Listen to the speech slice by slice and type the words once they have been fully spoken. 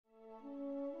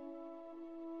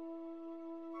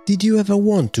Did you ever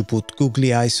want to put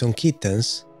googly eyes on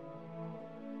kittens?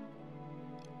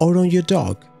 Or on your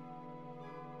dog?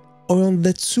 Or on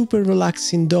that super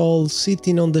relaxing doll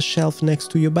sitting on the shelf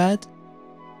next to your bed?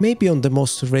 Maybe on the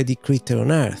most ready critter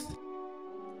on earth?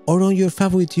 Or on your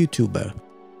favorite YouTuber?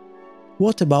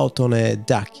 What about on a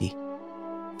ducky?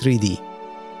 3D.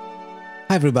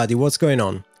 Hi everybody, what's going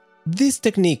on? This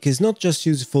technique is not just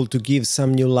useful to give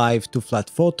some new life to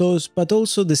flat photos, but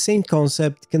also the same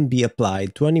concept can be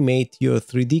applied to animate your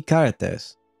 3D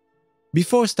characters.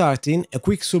 Before starting, a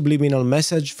quick subliminal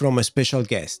message from a special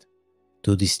guest.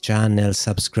 To this channel,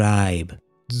 subscribe.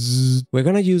 We're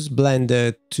gonna use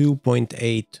Blender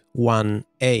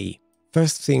 2.81a.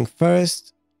 First thing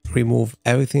first, remove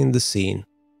everything in the scene.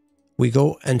 We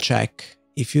go and check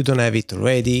if you don't have it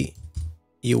already.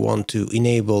 You want to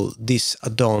enable this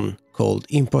add-on called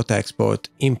Import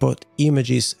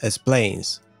Images as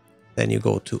Planes. Then you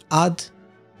go to Add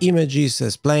Images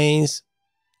as Planes,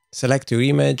 select your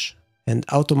image, and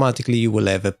automatically you will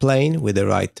have a plane with the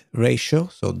right ratio,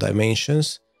 so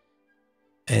dimensions.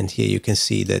 And here you can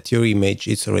see that your image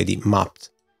is already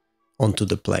mapped onto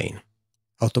the plane.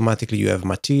 Automatically you have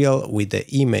material with the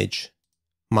image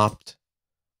mapped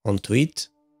onto it.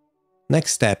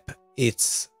 Next step,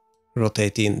 it's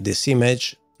rotating this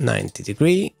image 90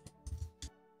 degrees.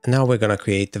 Now we're gonna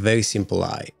create a very simple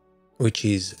eye, which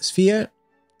is sphere.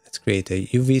 Let's create a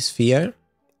UV sphere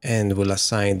and we'll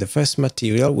assign the first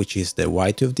material, which is the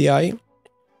white of the eye.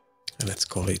 And let's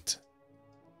call it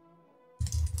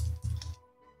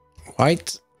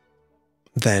white.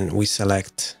 Then we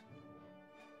select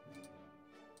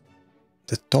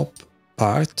the top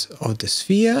part of the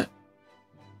sphere,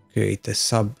 create a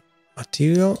sub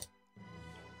material,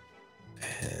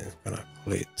 and I'm gonna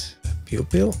call it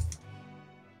pupil,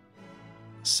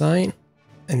 assign,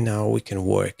 and now we can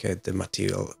work at the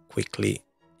material quickly.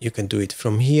 You can do it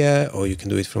from here or you can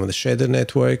do it from the shader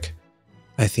network.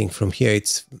 I think from here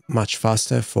it's much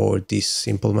faster for this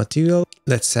simple material.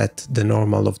 Let's set the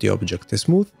normal of the object as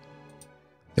smooth.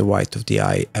 The white of the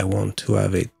eye, I want to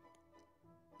have it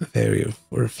very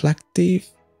reflective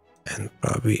and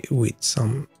probably with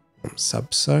some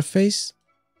subsurface,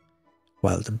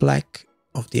 while the black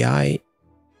of the eye,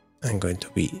 I'm going to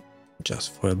be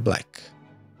just for a black.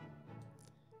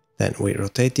 Then we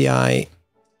rotate the eye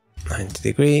 90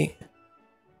 degrees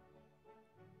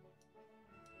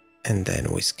and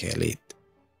then we scale it.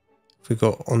 If we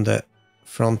go on the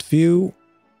front view,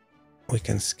 we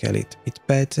can scale it a bit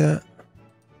better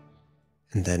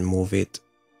and then move it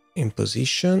in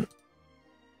position.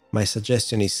 My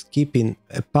suggestion is keeping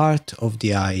a part of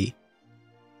the eye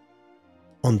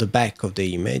on the back of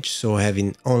the image, so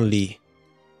having only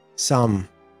some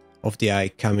of the eye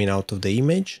coming out of the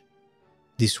image.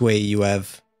 This way you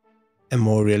have a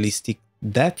more realistic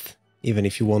depth, even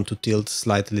if you want to tilt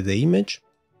slightly the image.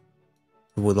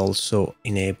 It would also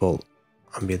enable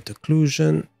ambient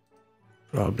occlusion,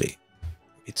 probably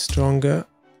a bit stronger,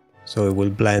 so it will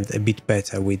blend a bit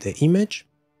better with the image.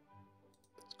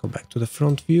 Let's go back to the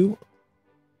front view,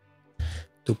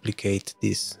 duplicate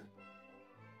this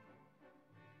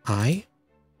eye,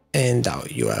 and now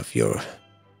you have your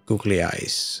googly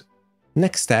eyes.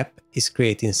 Next step is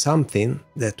creating something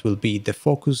that will be the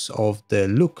focus of the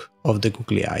look of the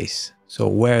googly eyes. So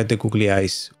where the googly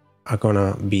eyes are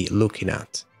gonna be looking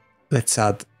at. Let's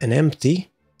add an empty.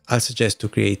 I'll suggest to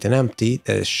create an empty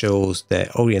that shows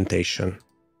the orientation.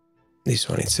 This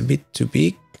one is a bit too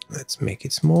big. Let's make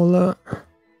it smaller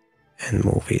and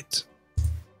move it.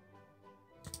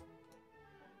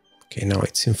 Okay, now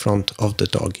it's in front of the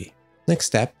doggy. Next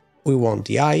step, we want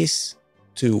the eyes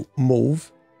to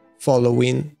move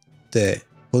following the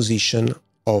position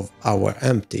of our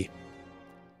empty.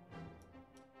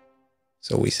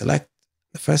 So we select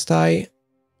the first eye,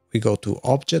 we go to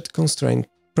Object Constraint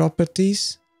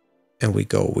Properties, and we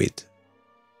go with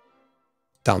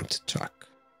Dumped Track.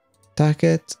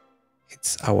 Target,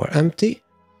 it's our empty.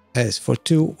 As for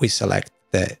 2, we select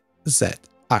the Z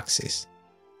axis.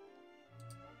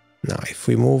 Now if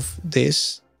we move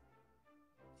this,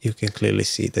 you can clearly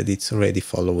see that it's already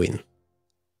following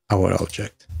our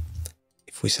object.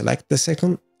 If we select the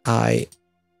second eye,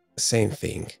 same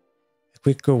thing. A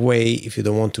quicker way, if you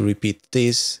don't want to repeat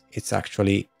this, it's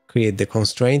actually create the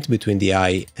constraint between the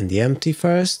eye and the empty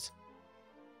first.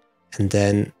 And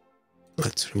then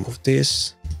let's remove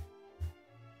this.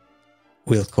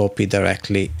 We'll copy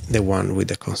directly the one with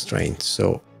the constraint,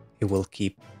 so it will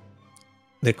keep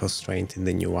the constraint in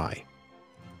the new eye.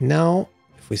 Now,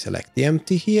 if we select the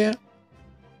empty here,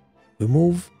 we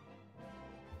move,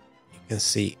 you can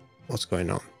see what's going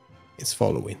on. It's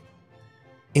following.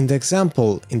 In the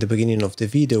example in the beginning of the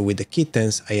video with the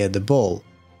kittens, I had a ball.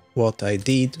 What I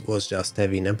did was just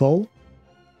having a ball.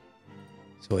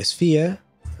 So a sphere,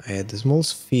 I had a small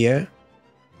sphere.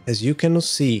 As you cannot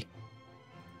see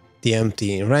the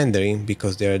empty rendering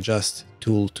because they are just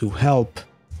tools to help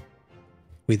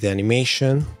with the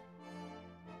animation,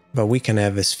 but we can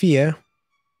have a sphere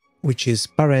which is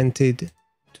parented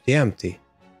to the empty.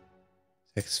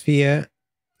 Sphere,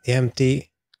 the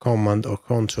empty, Command or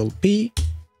Control P,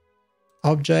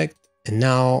 object, and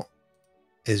now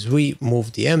as we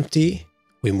move the empty,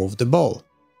 we move the ball.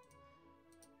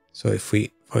 So if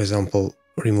we, for example,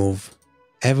 remove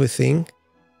everything,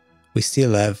 we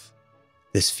still have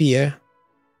the sphere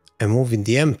and moving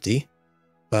the empty,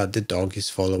 but the dog is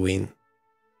following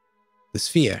the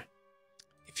sphere.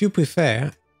 If you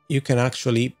prefer, you can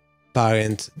actually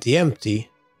parent the empty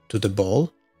to the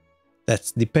ball.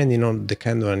 That's depending on the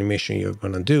kind of animation you're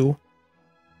gonna do.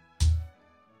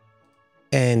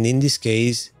 And in this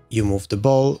case, you move the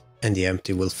ball and the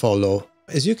empty will follow.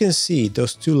 As you can see,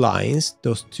 those two lines,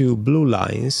 those two blue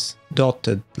lines,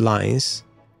 dotted lines,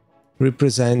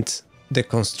 represent the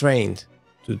constraint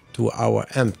to our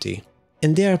empty.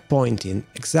 And they are pointing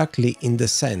exactly in the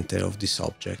center of this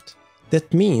object.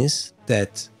 That means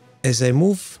that as I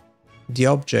move the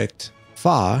object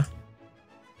far,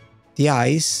 the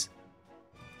eyes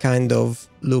kind of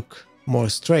look more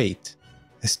straight.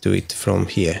 Let's do it from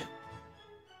here.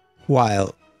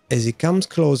 While as it comes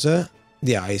closer,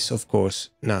 the eyes, of course,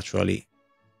 naturally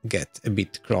get a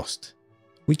bit crossed,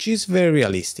 which is very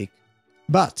realistic.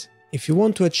 But if you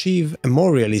want to achieve a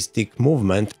more realistic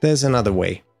movement, there's another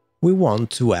way. We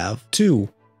want to have two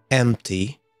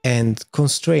empty and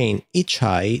constrain each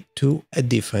eye to a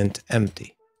different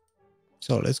empty.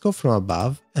 So let's go from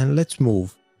above and let's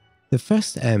move the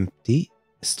first empty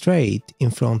straight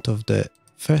in front of the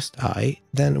first eye,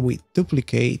 then we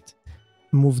duplicate,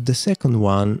 move the second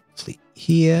one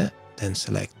here, then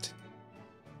select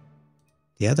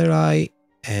the other eye,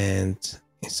 and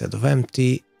instead of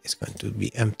empty, it's going to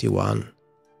be empty one.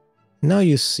 Now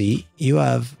you see you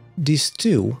have these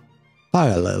two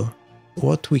parallel.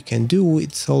 What we can do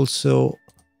is also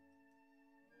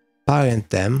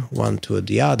parent them one to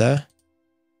the other.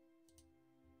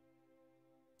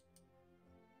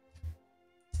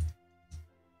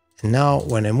 And now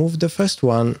when I move the first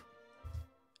one,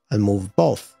 I'll move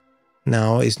both.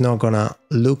 Now it's not gonna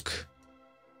look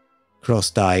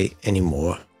crossed-eye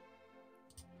anymore,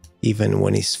 even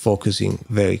when it's focusing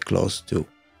very close to,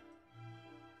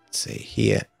 let's say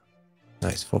here. Now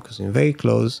it's focusing very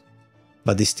close,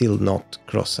 but it's still not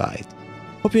cross-eyed.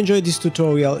 Hope you enjoyed this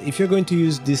tutorial. If you're going to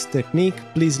use this technique,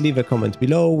 please leave a comment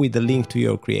below with a link to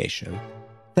your creation.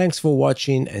 Thanks for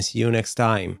watching and see you next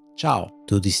time. Ciao!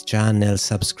 To this channel,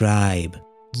 subscribe.